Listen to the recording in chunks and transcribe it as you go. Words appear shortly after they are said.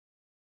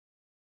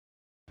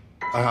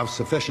I have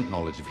sufficient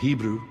knowledge of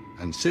Hebrew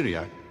and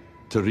Syriac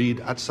to read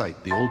at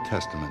sight the Old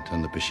Testament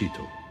and the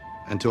Peshitta,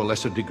 and to a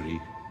lesser degree,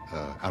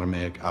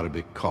 Aramaic,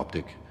 Arabic,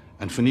 Coptic,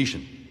 and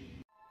Phoenician.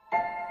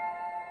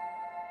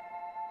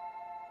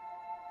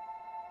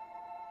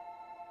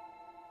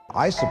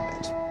 I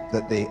submit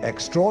that the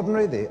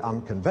extraordinary, the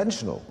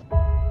unconventional,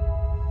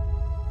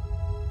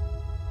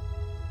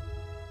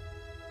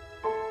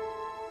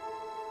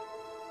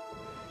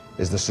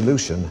 is the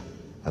solution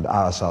and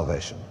our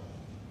salvation.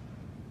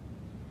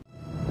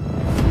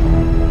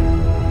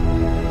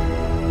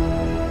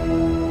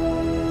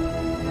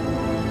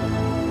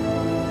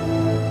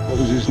 What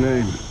was his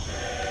name?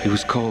 He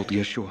was called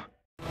Yeshua.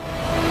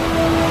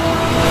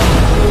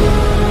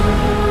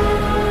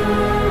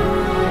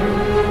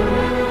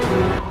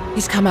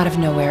 He's come out of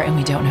nowhere and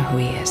we don't know who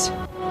he is.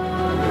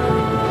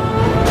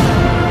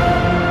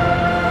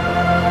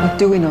 What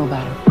do we know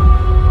about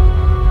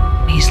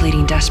him? He's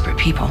leading desperate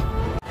people.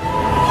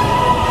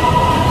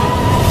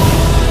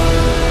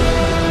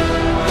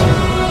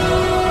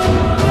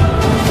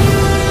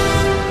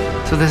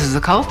 So this is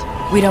a cult?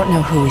 We don't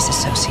know who he's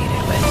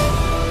associated with.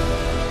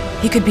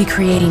 He could be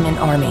creating an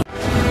army.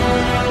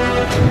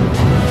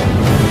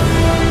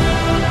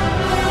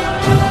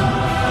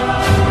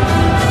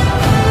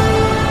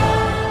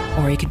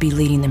 Or he could be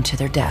leading them to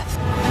their death.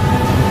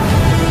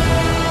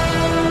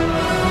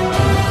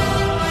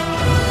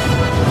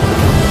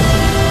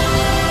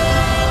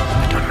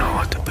 I don't know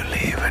what to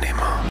believe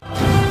anymore.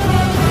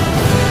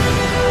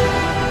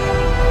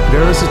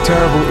 There is a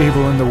terrible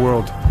evil in the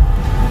world.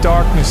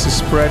 Darkness is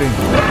spreading.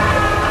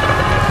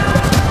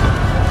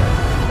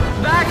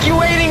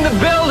 Evacuating the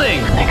building!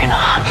 They're gonna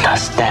hunt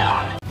us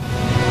down.